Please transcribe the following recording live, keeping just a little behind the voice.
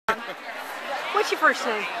What's your first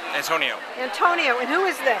name? Antonio. Antonio. And who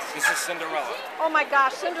is this? This is Cinderella. Oh my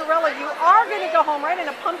gosh, Cinderella, you are going to go home, right? In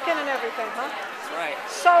a pumpkin and everything, huh? That's right.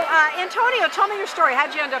 So, Antonio, tell me your story.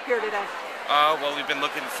 How'd you end up here today? Well, we've been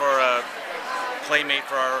looking for a playmate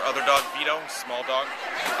for our other dog, Vito, small dog.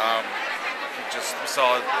 We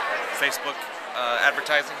saw Facebook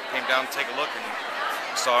advertising, came down to take a look, and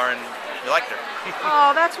we saw her, and we liked her.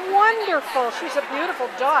 Oh, that's wonderful. She's a beautiful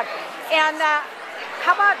dog. And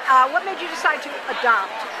how about, what made you decide to adopt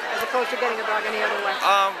as opposed to getting a dog any other way?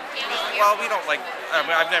 Well, we don't like,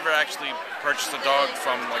 I've never actually purchased a dog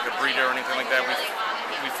from like a breeder or anything like that.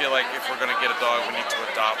 We feel like if we're going to get a dog, we need to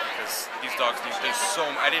adopt, because these dogs,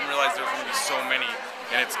 I didn't realize there was going to be so many,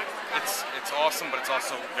 and it's awesome, but it's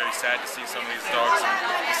also very sad to see some of these dogs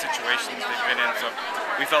and the situations they've been in, so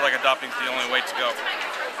we felt like adopting is the only way to go.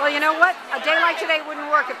 Well, you know what? A day like today wouldn't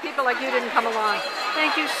work if people like you didn't come along.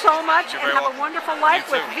 Thank you so much, and have a wonderful life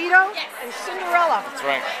with Vito and Cinderella. That's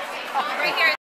right. Right here.